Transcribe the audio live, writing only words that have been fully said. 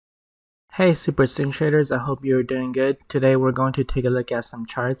Hey super swing traders, I hope you're doing good. Today we're going to take a look at some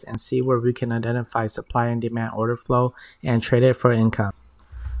charts and see where we can identify supply and demand order flow and trade it for income.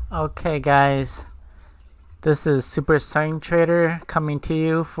 Okay guys, this is Super Swing Trader coming to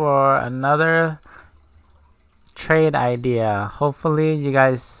you for another trade idea. Hopefully you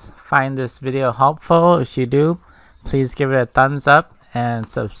guys find this video helpful. If you do, please give it a thumbs up and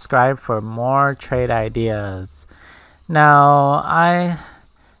subscribe for more trade ideas. Now I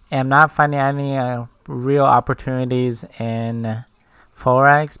am not finding any real opportunities in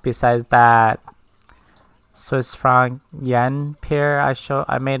Forex besides that Swiss franc yen pair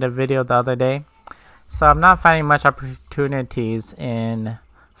I made a video the other day. So I'm not finding much opportunities in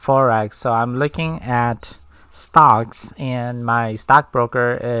Forex. So I'm looking at stocks, and my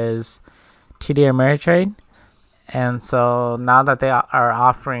stockbroker is TD Ameritrade. And so now that they are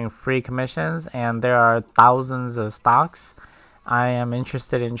offering free commissions and there are thousands of stocks, I am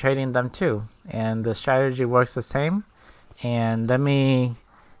interested in trading them too, and the strategy works the same. And let me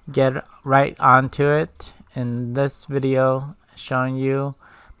get right onto it in this video, showing you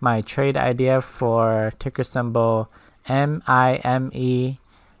my trade idea for ticker symbol MIME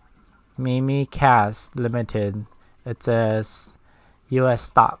MIMECAST Limited. It's a US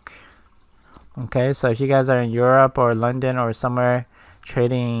stock. Okay, so if you guys are in Europe or London or somewhere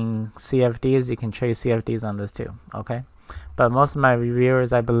trading CFDs, you can trade CFDs on this too. Okay, but most of my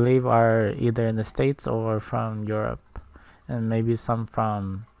viewers, I believe, are either in the States or from Europe, and maybe some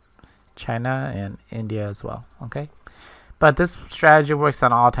from China and India as well. Okay, but this strategy works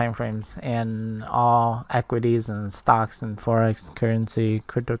on all time frames and all equities and stocks and Forex, currency,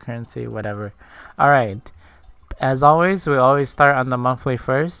 cryptocurrency, whatever. All right, as always, we always start on the monthly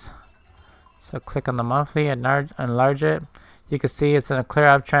first. So click on the monthly and enlarge it. You can see it's in a clear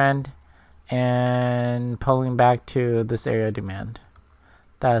uptrend and pulling back to this area of demand.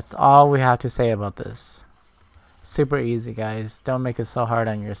 That's all we have to say about this. Super easy, guys. Don't make it so hard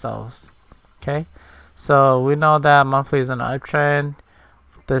on yourselves. Okay, so we know that monthly is an uptrend.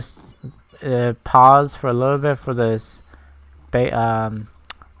 This paused for a little bit for this basing,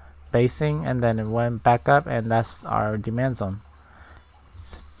 and then it went back up, and that's our demand zone.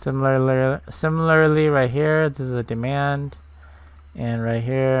 Similarly right here, this is a demand, and right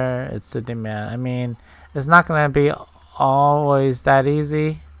here it's the demand. I mean, it's not going to be always that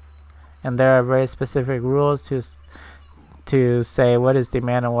easy, and there are very specific rules to say what is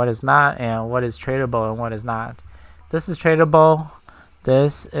demand and what is not, and what is tradable and what is not. This is tradable,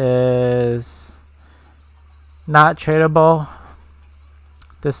 this is not tradable,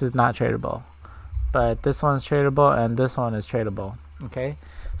 this is not tradable, but this one's tradable and this one is tradable. Okay,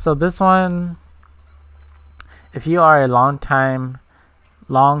 so this one, if you are a long-term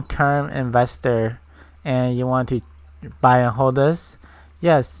investor and you want to buy and hold this,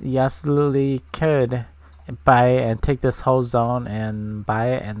 yes, you absolutely could buy and take this whole zone and buy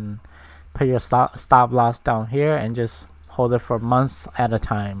it and put your stop loss down here and just hold it for months at a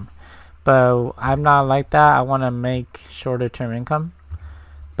time. But I'm not like that. I want to make shorter term income,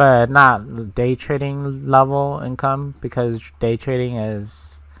 but not day trading level income, because day trading is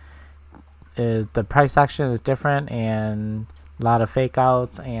the price action is different, and a lot of fake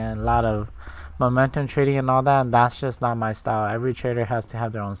outs and a lot of momentum trading and all that, and that's just not my style. Every trader has to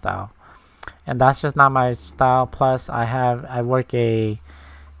have their own style, and that's just not my style. Plus I work a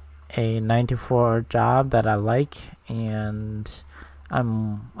 9-to-4 job that I like, and I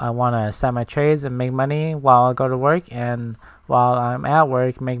want to set my trades and make money while I go to work, and while I'm at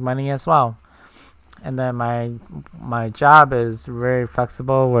work make money as well. And then my job is very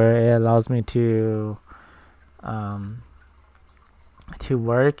flexible, where it allows me to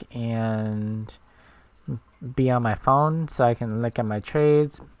work and be on my phone, so I can look at my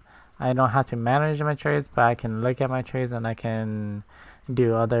trades. I don't have to manage my trades, but I can look at my trades, and I can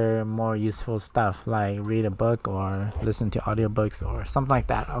do other more useful stuff like read a book or listen to audiobooks or something like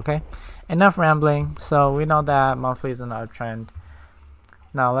that. Okay, enough rambling. So we know that monthly is an uptrend.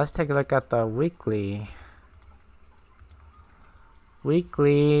 Now let's take a look at the weekly.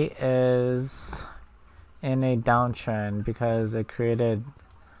 Weekly is in a downtrend because it created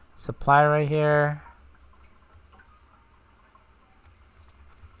supply right here,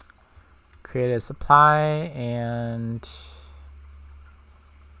 created supply, and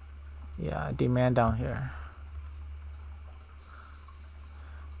yeah, demand down here.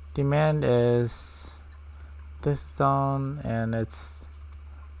 Demand is this zone, and it's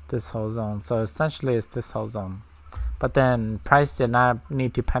this whole zone. So essentially it's this whole zone, but then price did not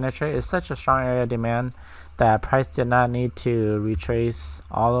need to penetrate. It's such a strong area of demand that price did not need to retrace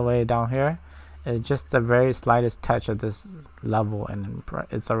all the way down here, It's just the very slightest touch of this level and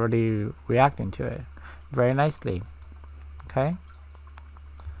it's already reacting to it very nicely. Okay,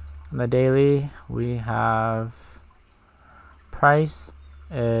 on the daily we have price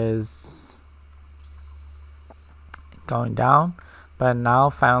is going down, but now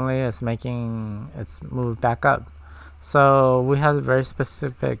finally it's making its move back up. So we have very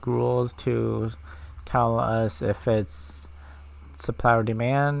specific rules to tell us if it's supply or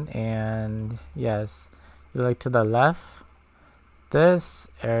demand. And yes, you look to the left, this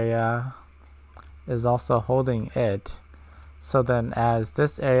area is also holding it. So then as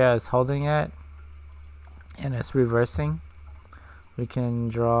this area is holding it and it's reversing, we can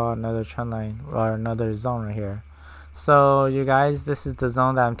draw another trend line or another zone right here. So you guys, this is the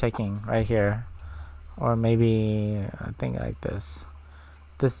zone that I'm taking right here, or maybe I think like this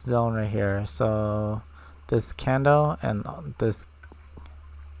zone right here. So this candle and this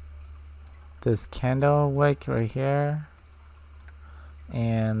candle wick right here,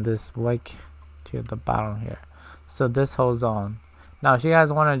 and this wick to the bottom here. So this whole zone. Now if you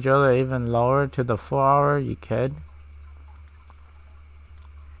guys want to drill it even lower to the 4 hour, you could.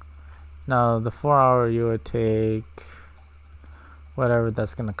 Now the 4 hour, you would take whatever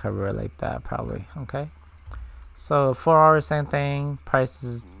that's gonna cover it like that probably. Okay, so 4 hours, same thing. Price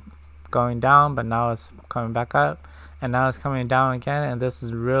is going down, but now it's coming back up, and now it's coming down again, and this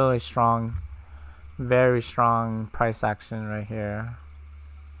is really strong, very strong price action right here.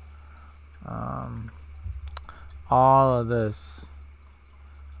 All of this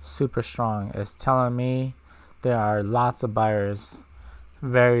super strong. It's telling me there are lots of buyers.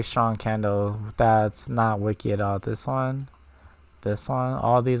 Very strong candle. That's not wicky at all. This one,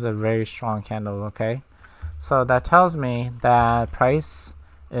 all these are very strong candles. Okay, so that tells me that price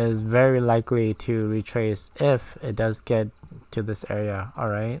is very likely to retrace if it does get to this area. All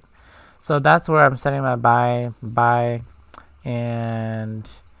right, so that's where I'm setting my buy, and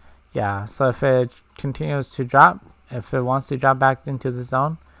yeah, so if it continues to drop, if it wants to drop back into the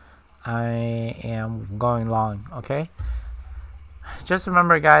zone, I am going long. Okay, just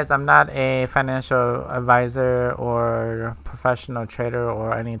remember guys, I'm not a financial advisor or professional trader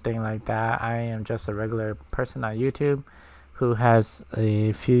or anything like that. I am just a regular person on YouTube who has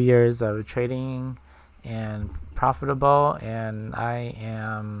a few years of trading and profitable, and I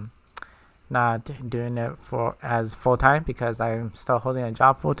am not doing it for as full-time because I'm still holding a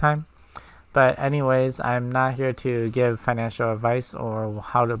job full-time. But anyways, I'm not here to give financial advice or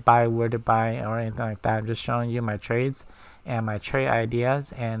how to buy, where to buy, or anything like that. I'm just showing you my trades and my trade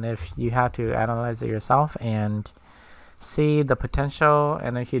ideas, and if you have to analyze it yourself and see the potential,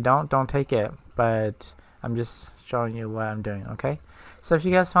 and if you don't take it. But I'm just showing you what I'm doing. Okay, so if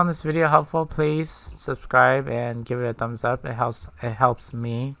you guys found this video helpful, please subscribe and give it a thumbs up. It helps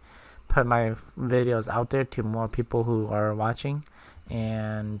me put my videos out there to more people who are watching,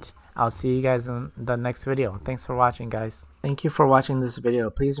 and I'll see you guys in the next video. Thanks for watching, guys. Thank you for watching this video.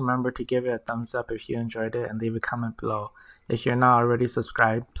 Please remember to give it a thumbs up if you enjoyed it, and leave a comment below. If you're not already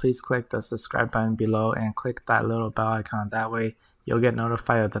subscribed, please click the subscribe button below and click that little bell icon. That way you'll get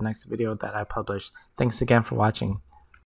notified of the next video that I publish. Thanks again for watching.